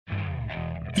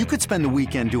You could spend the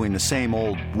weekend doing the same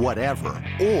old whatever,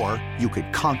 or you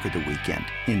could conquer the weekend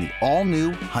in the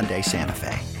all-new Hyundai Santa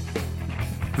Fe.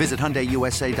 Visit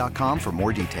HyundaiUSA.com for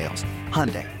more details.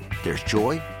 Hyundai, there's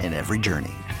joy in every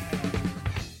journey.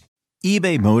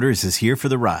 eBay Motors is here for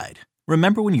the ride.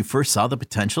 Remember when you first saw the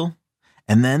potential?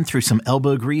 And then through some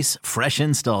elbow grease, fresh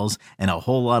installs, and a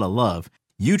whole lot of love,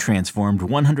 you transformed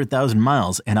 100,000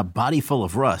 miles and a body full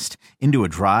of rust into a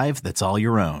drive that's all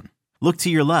your own. Look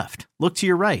to your left. Look to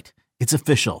your right. It's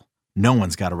official. No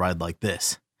one's got a ride like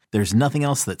this. There's nothing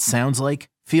else that sounds like,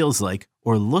 feels like,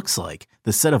 or looks like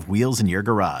the set of wheels in your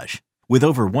garage. With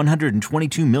over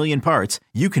 122 million parts,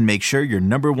 you can make sure your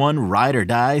number one ride or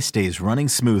die stays running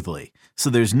smoothly.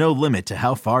 So there's no limit to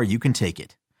how far you can take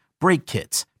it. Brake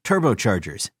kits,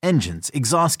 turbochargers, engines,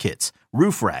 exhaust kits,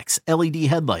 roof racks, LED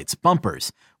headlights,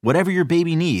 bumpers, whatever your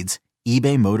baby needs,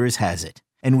 eBay Motors has it.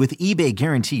 And with eBay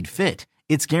Guaranteed Fit,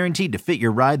 it's guaranteed to fit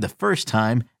your ride the first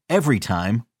time, every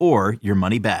time, or your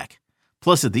money back.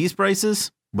 Plus, at these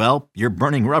prices, well, you're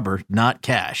burning rubber, not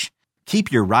cash. Keep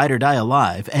your ride or die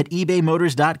alive at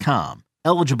ebaymotors.com.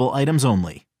 Eligible items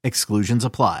only. Exclusions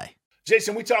apply.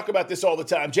 Jason, we talk about this all the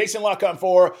time. Jason Lock-On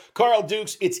 4, Carl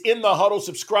Dukes, it's in the Huddle.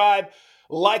 Subscribe,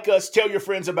 like us, tell your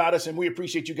friends about us, and we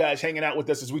appreciate you guys hanging out with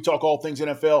us as we talk all things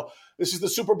NFL. This is the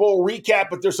Super Bowl recap,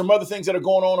 but there's some other things that are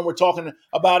going on, and we're talking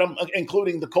about them,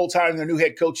 including the Colts hiring their new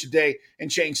head coach today,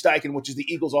 and Shane Steichen, which is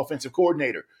the Eagles' offensive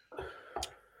coordinator.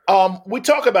 We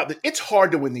talk about that. It's hard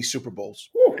to win these Super Bowls,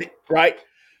 right?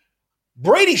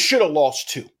 Brady should have lost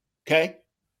 2, okay?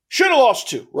 Should have lost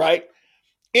 2, right?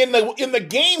 In the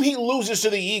game he loses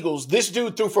to the Eagles, this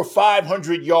dude threw for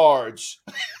 500 yards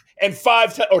and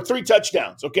 3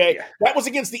 touchdowns, okay? Yeah. That was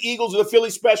against the Eagles, the Philly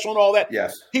special and all that.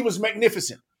 Yes. He was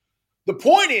magnificent. The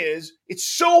point is, it's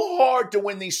so hard to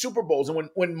win these Super Bowls. And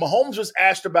when Mahomes was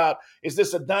asked about, is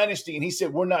this a dynasty? And he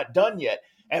said, we're not done yet.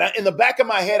 And in the back of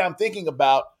my head, I'm thinking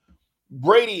about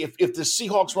Brady, if the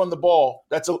Seahawks run the ball,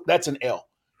 that's an L.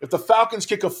 If the Falcons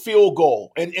kick a field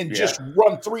goal and just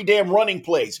run 3 damn running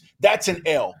plays, that's an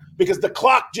L. Because the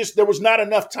clock there was not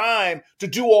enough time to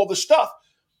do all the stuff.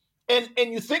 And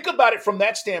you think about it from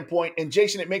that standpoint, and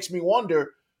Jason, it makes me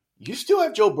wonder, you still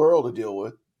have Joe Burrow to deal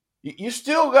with. You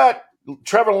still got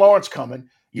Trevor Lawrence coming.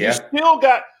 Yeah. You still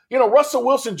got, Russell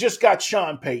Wilson just got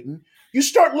Sean Payton. You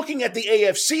start looking at the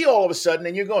AFC all of a sudden,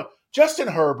 and you're going, Justin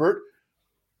Herbert,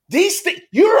 these things,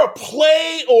 you're a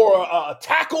play or a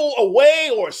tackle away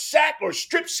or a sack or a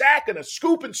strip sack and a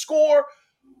scoop and score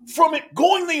from it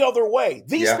going the other way.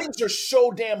 These things are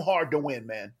so damn hard to win,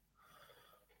 man.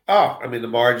 Oh, I mean, the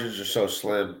margins are so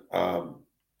slim. Like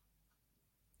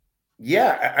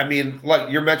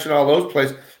you're mentioning all those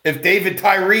plays. If David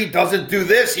Tyree doesn't do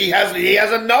this, he has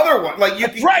another one. Like the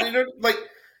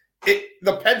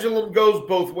pendulum goes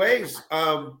both ways.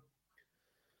 And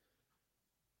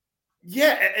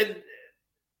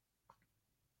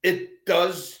it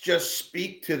does just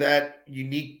speak to that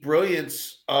unique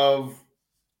brilliance of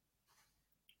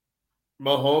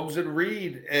Mahomes and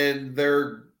Reed and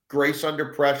their grace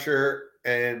under pressure,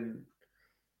 and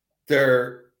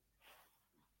they're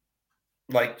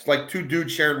like 2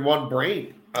 dudes sharing one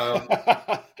brain.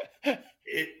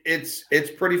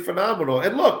 It's pretty phenomenal.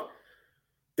 And look,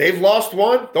 they've lost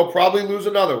one; they'll probably lose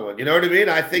another one. You know what I mean?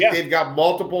 I think they've got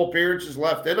multiple appearances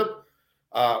left in them.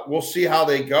 We'll see how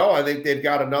they go. I think they've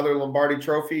got another Lombardi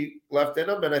Trophy left in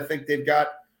them, and I think they've got,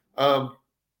 a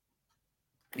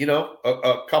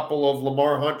couple of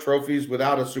Lamar Hunt trophies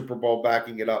without a Super Bowl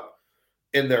backing it up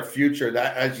in their future.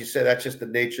 That, as you said, that's just the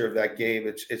nature of that game.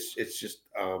 It's just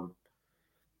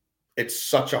it's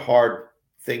such a hard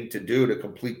thing to do to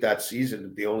complete that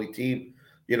season. The only team,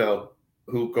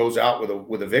 who goes out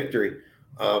with a victory.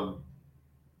 But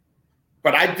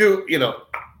I do,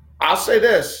 I'll say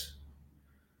this.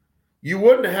 You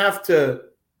wouldn't have to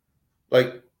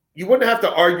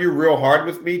argue real hard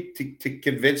with me to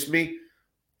convince me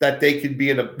that they could be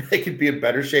in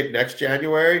better shape next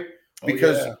January,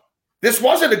 because this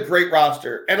wasn't a great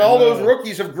roster, and all those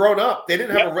rookies have grown up. They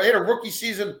didn't have they had a rookie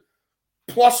season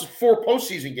plus 4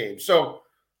 postseason games. So,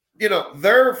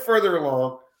 they're further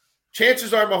along.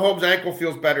 Chances are Mahomes' ankle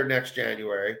feels better next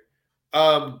January.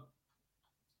 Kadarius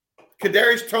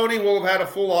Toney will have had a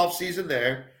full offseason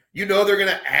there. They're going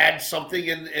to add something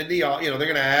in the they're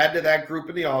going to add to that group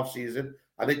in the offseason.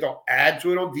 I think they'll add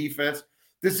to it on defense.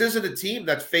 This isn't a team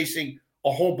that's facing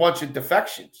a whole bunch of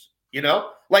defections,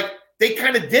 Like, they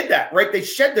kind of did that, right? They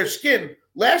shed their skin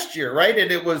last year, right?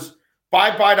 And it was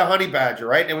bye-bye to Honey Badger,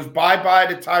 right? And it was bye-bye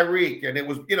to Tyreek. And it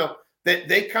was,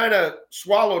 they kind of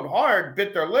swallowed hard,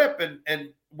 bit their lip, and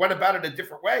went about it a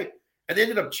different way. And they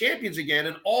ended up champions again.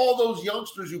 And all those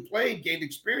youngsters who played gained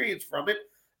experience from it.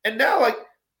 And now, like,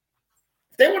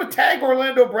 if they want to tag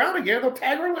Orlando Brown again, they'll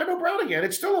tag Orlando Brown again.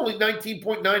 It's still only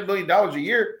 $19.9 million a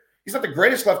year. He's not the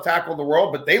greatest left tackle in the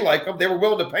world, but they like him. They were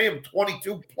willing to pay him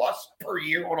 22 plus per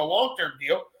year on a long-term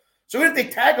deal. So even if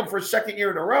they tag him for a second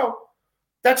year in a row,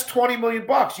 that's $20 million.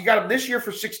 You got him this year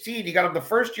for 16. You got him the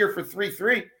first year for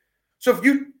 3.3. So if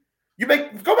you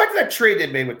go back to that trade they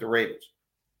made with the Ravens.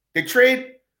 They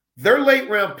trade their late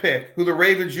round pick, who the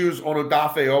Ravens use on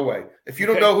Odafe Owe. If you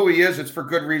don't know who he is, it's for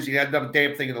good reason. He hadn't done a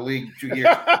damn thing in the league in 2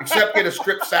 years, except get a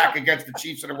strip sack against the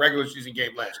Chiefs in a regular season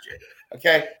game last year.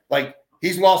 Okay? Like,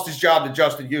 he's lost his job to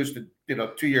Justin Houston,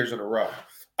 2 years in a row.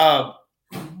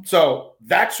 So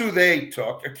that's who they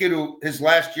took. A kid who his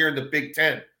last year in the Big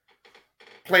Ten,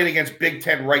 playing against Big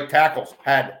Ten right tackles,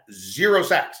 had 0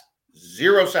 sacks.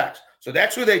 0 sacks. So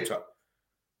that's who they took.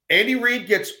 Andy Reid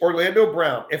gets Orlando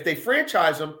Brown. If they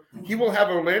franchise him, he will have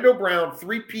Orlando Brown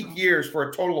 3 peak years for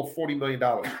a total of $40 million,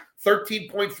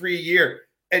 13.3 a year.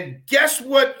 And guess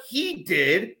what he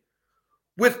did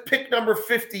with pick number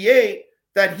 58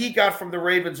 that he got from the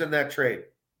Ravens in that trade?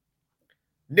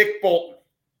 Nick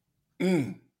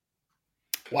Bolton.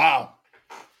 Wow.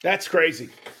 That's crazy.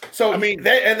 So, I mean,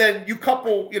 and then you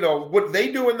couple, what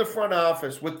they do in the front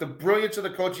office with the brilliance of the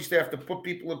coaching staff to put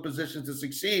people in positions to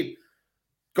succeed.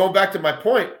 Going back to my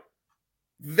point,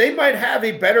 they might have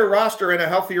a better roster and a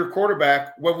healthier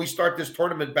quarterback when we start this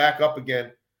tournament back up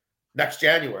again next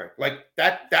January. Like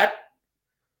that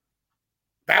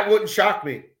wouldn't shock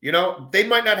me. They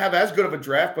might not have as good of a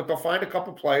draft, but they'll find a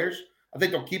couple players. I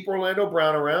think they'll keep Orlando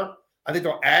Brown around. I think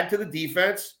they'll add to the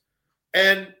defense.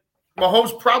 And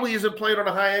Mahomes probably isn't playing on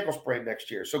a high ankle sprain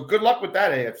next year. So good luck with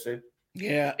that, AFC.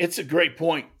 Yeah, it's a great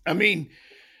point. I mean,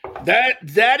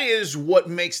 that is what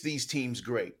makes these teams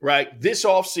great, right? This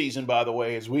offseason, by the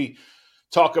way, as we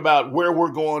talk about where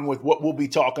we're going with what we'll be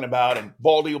talking about, and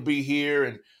Baldy will be here,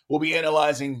 and we'll be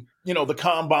analyzing, the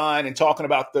combine and talking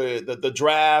about the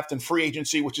draft and free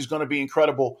agency, which is going to be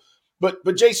incredible.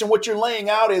 But Jason, what you're laying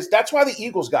out is that's why the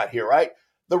Eagles got here, right?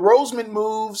 The Roseman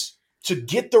moves to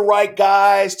get the right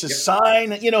guys, to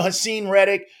sign, Hassan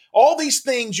Reddick, all these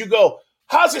things. You go,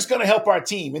 how's this going to help our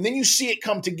team? And then you see it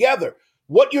come together.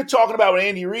 What you're talking about with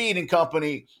Andy Reid and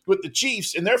company, with the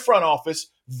Chiefs and their front office,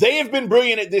 they have been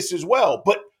brilliant at this as well.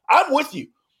 But I'm with you.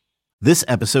 This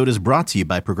episode is brought to you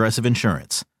by Progressive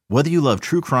Insurance. Whether you love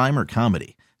true crime or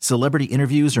comedy, celebrity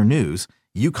interviews or news,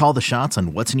 you call the shots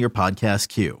on what's in your podcast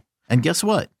queue. And guess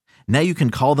what? Now you can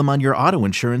call them on your auto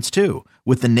insurance too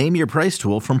with the Name Your Price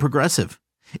tool from Progressive.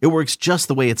 It works just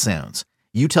the way it sounds.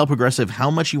 You tell Progressive how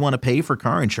much you want to pay for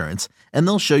car insurance, and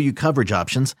they'll show you coverage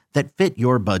options that fit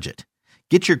your budget.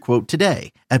 Get your quote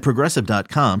today at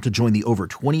Progressive.com to join the over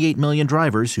 28 million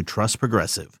drivers who trust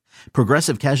Progressive.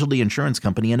 Progressive Casualty Insurance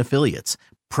Company and Affiliates.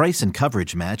 Price and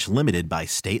coverage match limited by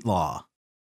state law.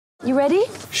 You ready?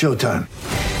 Showtime.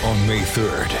 On May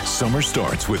 3rd, summer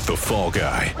starts with The Fall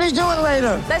Guy. Let's do it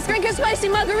later. Let's drink a spicy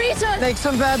margarita. Make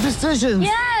some bad decisions.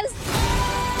 Yes!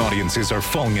 Audiences are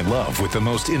falling in love with the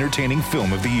most entertaining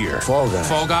film of the year. Fall Guy.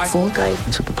 Fall Guy? Fall guy.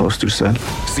 That's what the poster said.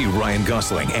 See Ryan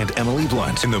Gosling and Emily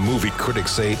Blunt in the movie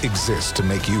critics say exists to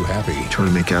make you happy. Trying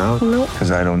to make it out? Nope. Because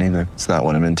I don't either. It's not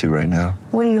what I'm into right now.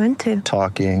 What are you into?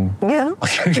 Talking. Yeah.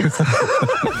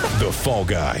 The Fall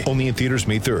Guy. Only in theaters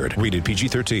May 3rd. Rated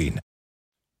PG-13.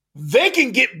 They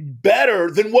can get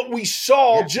better than what we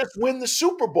saw just win the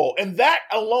Super Bowl. And that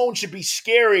alone should be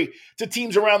scary to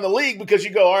teams around the league, because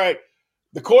you go, all right,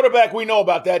 the quarterback, we know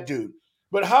about that dude.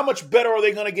 But how much better are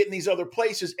they going to get in these other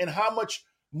places, and how much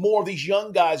more of these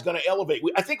young guys going to elevate?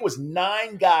 I think it was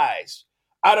 9 guys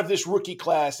out of this rookie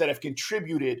class that have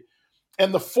contributed,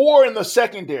 and the 4 in the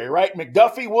secondary, right?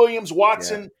 McDuffie, Williams,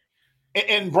 Watson,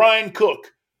 and Brian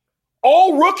Cook.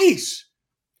 All rookies.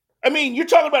 I mean, you're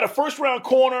talking about a first-round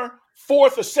corner,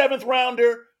 4th or 7th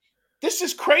rounder. This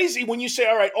is crazy when you say,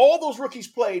 all right, all those rookies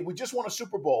played. We just won a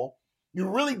Super Bowl. You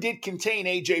really did contain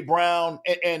A.J. Brown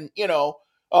and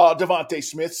Devontae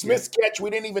Smith. Smith's catch, we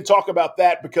didn't even talk about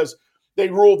that because they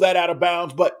ruled that out of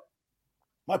bounds. But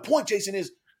my point, Jason,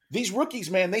 is these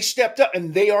rookies, man, they stepped up,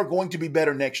 and they are going to be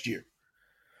better next year.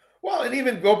 Well, and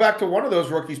even go back to one of those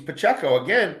rookies, Pacheco,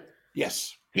 again.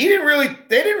 Yes. They didn't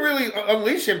really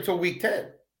unleash him till week 10.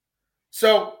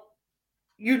 So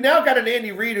you now got an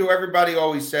Andy Reid who everybody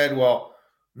always said, well,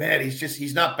 man,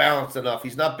 he's not balanced enough.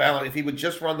 He's not balanced. If he would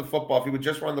just run the football.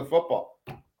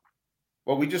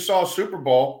 Well, we just saw a Super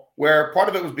Bowl where part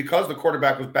of it was because the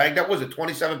quarterback was banged up. Was it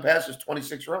 27 passes,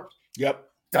 26 runs? Yep.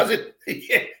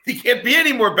 He can't be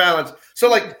any more balanced. So,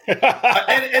 like,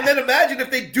 and then imagine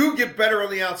if they do get better on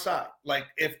the outside. Like,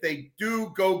 if they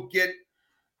do go get,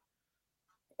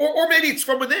 or maybe it's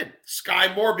from within.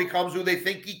 Sky Moore becomes who they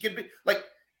think he can be. Like,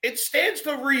 it stands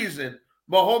to reason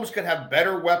Mahomes could have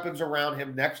better weapons around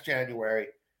him next January,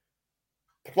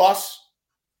 plus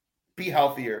be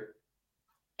healthier.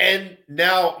 And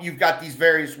now you've got these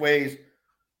various ways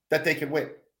that they can win.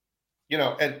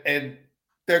 And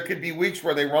there could be weeks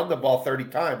where they run the ball 30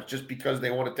 times just because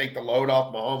they want to take the load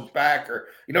off Mahomes' back, or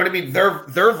you know what I mean? Their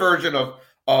version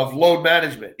of load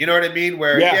management. You know what I mean?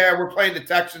 Where we're playing the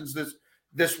Texans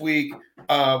this week.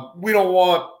 We don't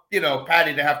want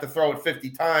Patty to have to throw it 50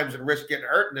 times and risk getting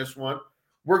hurt in this one.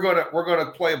 We're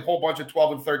gonna play a whole bunch of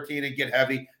 12 and 13 and get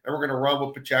heavy, and we're gonna run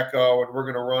with Pacheco, and we're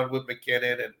gonna run with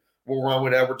McKinnon, and we'll run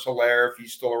with Edwards-Helaire if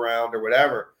he's still around or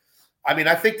whatever. I mean,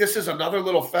 I think this is another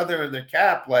little feather in the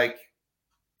cap. Like,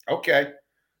 okay,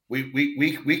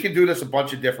 we can do this a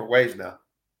bunch of different ways now.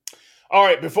 All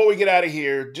right, before we get out of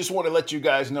here, just want to let you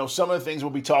guys know some of the things we'll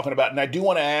be talking about, and I do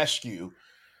want to ask you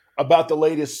about the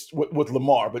latest with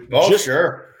Lamar. But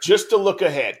just to look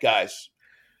ahead, guys,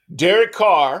 Derek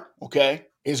Carr, okay,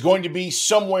 is going to be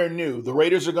somewhere new. The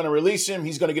Raiders are going to release him.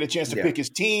 He's going to get a chance to pick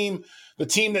his team. The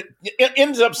team that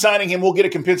ends up signing him will get a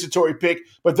compensatory pick,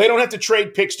 but they don't have to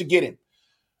trade picks to get him.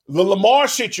 The Lamar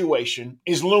situation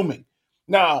is looming.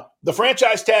 Now, the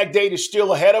franchise tag date is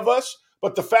still ahead of us,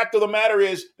 but the fact of the matter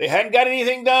is they hadn't got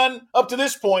anything done up to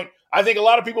this point. I think a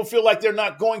lot of people feel like they're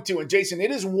not going to. And, Jason,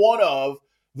 it is one of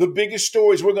the biggest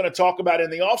stories we're going to talk about in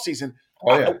the offseason.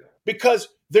 Oh, yeah. Because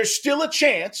there's still a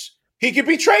chance he could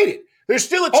be traded. There's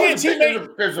still a chance he may.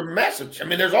 There's a message. I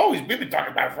mean, we've been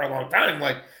talking about it for a long time.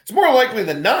 Like, it's more likely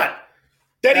than not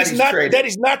that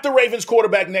he's not the Ravens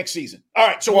quarterback next season. All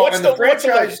right. So what's the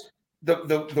franchise?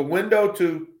 The window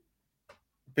to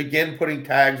begin putting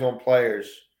tags on players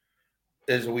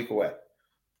is a week away.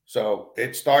 So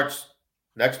it starts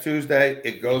next Tuesday.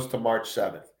 It goes to March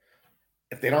 7th.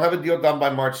 If they don't have a deal done by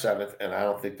March 7th, and I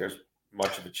don't think there's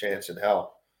much of a chance in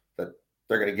hell that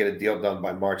they're going to get a deal done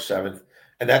by March 7th.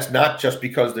 And that's not just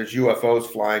because there's UFOs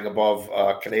flying above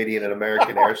Canadian and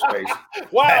American airspace.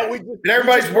 Wow. And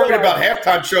everybody's worried about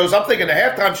halftime shows. I'm thinking the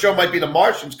halftime show might be the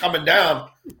Martians coming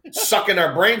down, sucking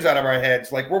our brains out of our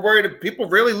heads. Like, we're worried if people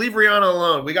really leave Rihanna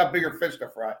alone. We got bigger fish to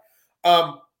fry.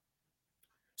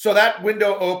 So that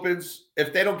window opens.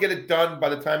 If they don't get it done by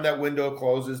the time that window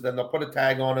closes, then they'll put a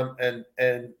tag on him,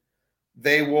 and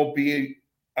they will be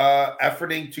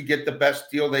efforting to get the best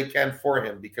deal they can for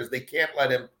him, because they can't let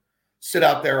him sit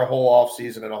out there a whole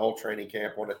offseason and a whole training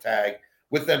camp on a tag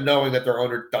with them knowing that their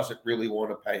owner doesn't really want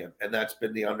to pay him. And that's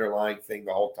been the underlying thing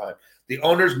the whole time. The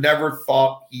owners never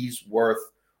thought he's worth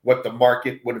what the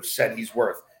market would have said he's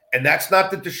worth. And that's not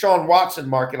the Deshaun Watson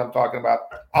market I'm talking about.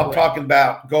 I'm talking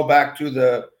about, go back to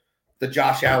the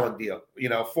Josh Allen deal.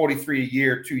 43 a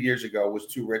year 2 years ago was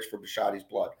too rich for Bisciott's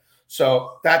blood.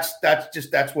 So that's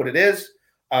what it is.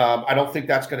 I don't think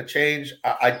that's going to change.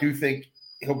 I do think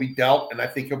he'll be dealt, and I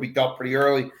think he'll be dealt pretty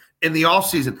early in the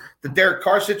offseason. The Derek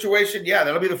Carr situation,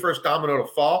 that'll be the first domino to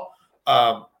fall.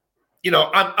 I'm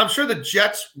sure the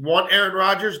Jets want Aaron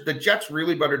Rodgers. The Jets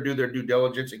really better do their due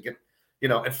diligence and get,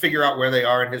 and figure out where they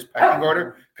are in his pecking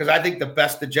order, because I think the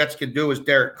best the Jets can do is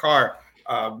Derek Carr.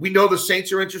 We know the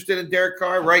Saints are interested in Derek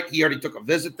Carr, right? He already took a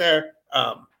visit there.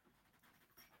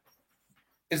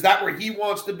 Is that where he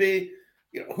wants to be?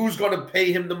 Who's going to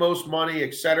pay him the most money,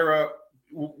 et cetera?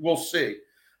 We'll see.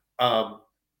 And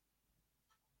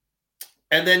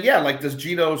then, does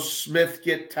Geno Smith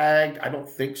get tagged? I don't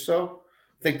think so.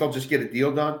 I think they'll just get a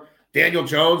deal done. Daniel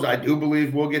Jones, I do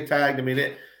believe, will get tagged. I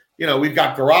mean, we've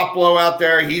got Garoppolo out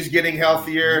there. He's getting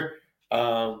healthier.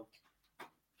 So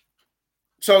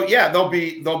there'll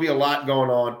be a lot going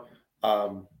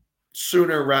on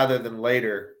sooner rather than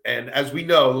later. And as we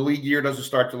know, the league year doesn't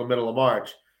start till the middle of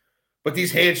March. But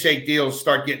these handshake deals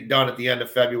start getting done at the end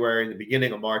of February and the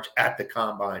beginning of March at the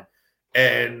Combine.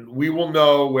 And we will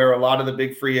know where a lot of the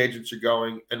big free agents are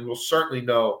going, and we'll certainly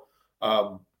know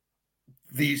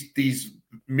these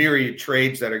myriad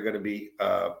trades that are going to be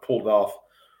pulled off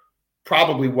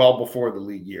probably well before the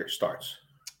league year starts.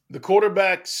 The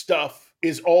quarterback stuff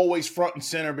is always front and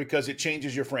center because it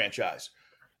changes your franchise.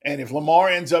 And if Lamar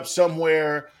ends up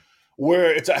somewhere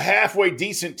where it's a halfway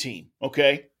decent team,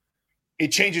 okay, it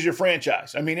changes your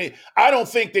franchise. I mean, I don't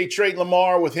think they trade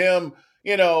Lamar with him,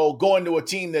 going to a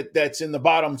team that's in the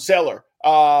bottom cellar.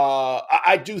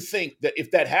 I do think that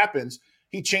if that happens,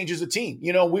 he changes the team.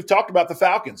 We've talked about the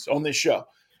Falcons on this show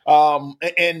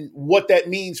and what that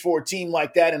means for a team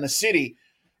like that in a city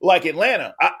like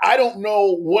Atlanta. I don't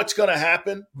know what's going to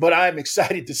happen, but I'm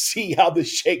excited to see how this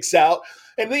shakes out.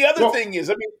 And the other thing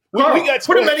is, we got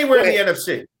put him anywhere in the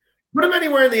NFC. Put him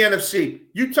anywhere in the NFC.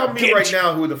 You tell me right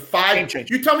now who the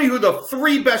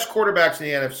three best quarterbacks in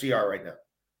the NFC are right now.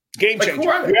 Game changer.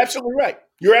 You're absolutely right.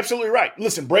 You're absolutely right.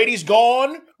 Listen, Brady's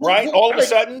gone, right? All of a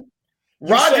sudden.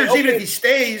 Rodgers, even if he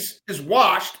stays, is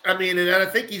washed. I mean, and I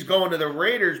think he's going to the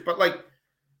Raiders, but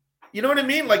you know what I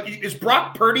mean? Is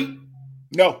Brock Purdy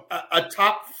a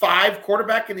top 5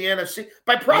 quarterback in the NFC?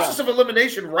 By process of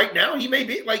elimination right now, he may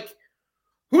be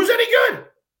who's any good?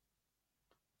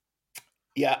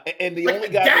 Yeah, and the only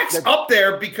guy Dak's up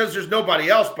there because there's nobody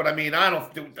else. But I mean,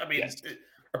 are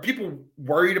people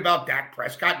worried about Dak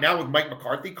Prescott now with Mike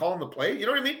McCarthy calling the play? You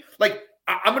know what I mean?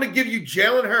 I'm going to give you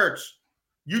Jalen Hurts,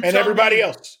 and everybody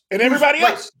else,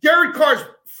 Jared Carr's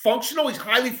functional. He's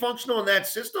highly functional in that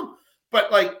system.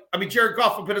 But Jared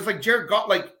Goff. But it's Jared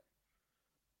Goff.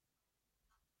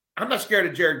 I'm not scared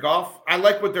of Jared Goff. I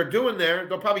like what they're doing there.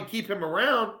 They'll probably keep him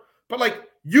around. But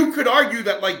you could argue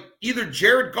that either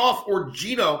Jared Goff or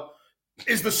Geno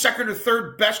is the second or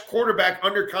third best quarterback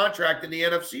under contract in the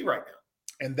NFC right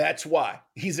now. And that's why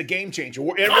he's a game changer.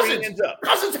 Wherever he ends up.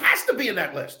 Cousins has to be in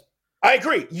that list. I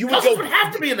agree. Cousins would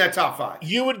have to be in that top 5.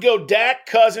 You would go Dak,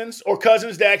 Cousins, or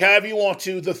Cousins, Dak, however you want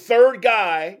to. The third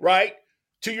guy, right,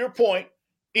 to your point,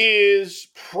 is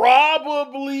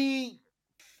probably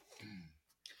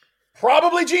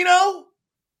Geno.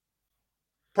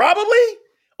 Probably.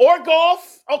 Or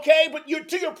Goff, okay, but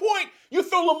to your point, you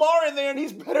throw Lamar in there and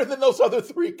he's better than those other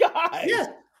 3 guys. Yeah,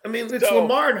 I mean, it's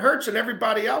Lamar and Hurts and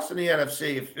everybody else in the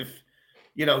NFC if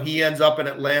he ends up in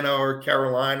Atlanta or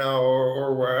Carolina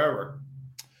or wherever.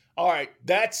 All right,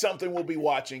 that's something we'll be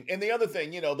watching. And the other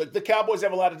thing, the Cowboys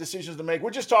have a lot of decisions to make.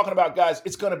 We're just talking about, guys,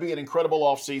 it's going to be an incredible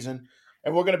offseason.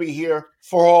 And we're going to be here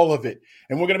for all of it.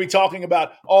 And we're going to be talking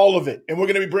about all of it. And we're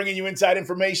going to be bringing you inside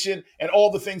information and all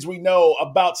the things we know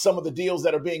about some of the deals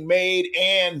that are being made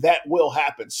and that will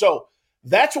happen. So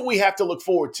that's what we have to look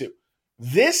forward to.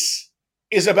 This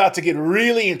is about to get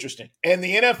really interesting. And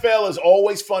the NFL is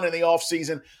always fun in the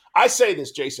offseason. I say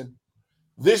this, Jason.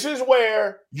 This is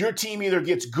where your team either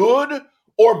gets good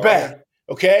or bad.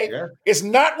 Okay? Yeah. It's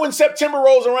not when September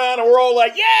rolls around and we're all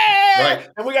like, yeah! Right.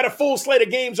 And we got a full slate of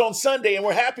games on Sunday and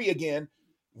we're happy again.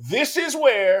 This is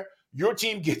where your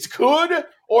team gets good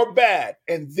or bad.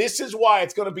 And this is why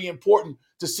it's going to be important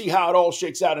to see how it all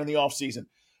shakes out in the offseason.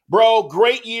 Bro,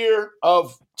 great year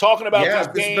of talking about these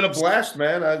games. It's been a blast,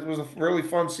 man. It was a really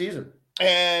fun season.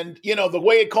 And, the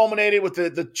way it culminated with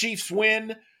the Chiefs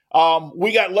win,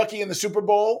 we got lucky in the Super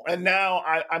Bowl, and now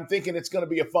I'm thinking it's going to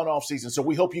be a fun offseason. So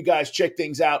we hope you guys check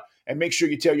things out and make sure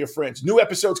you tell your friends. New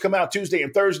episodes come out Tuesday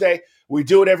and Thursday. We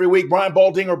do it every week. Brian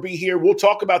Baldinger will be here. We'll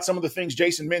talk about some of the things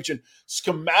Jason mentioned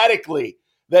schematically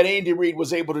that Andy Reid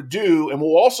was able to do, and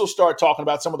we'll also start talking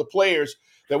about some of the players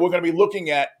that we're going to be looking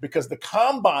at because the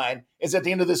Combine is at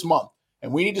the end of this month.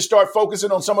 And we need to start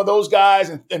focusing on some of those guys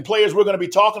and players we're going to be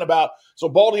talking about. So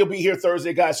Baldy will be here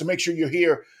Thursday, guys, so make sure you're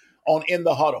here on In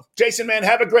the Huddle. Jason, man,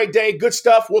 have a great day. Good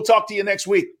stuff. We'll talk to you next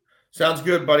week. Sounds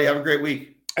good, buddy. Have a great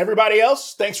week. Everybody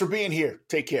else, thanks for being here.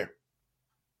 Take care.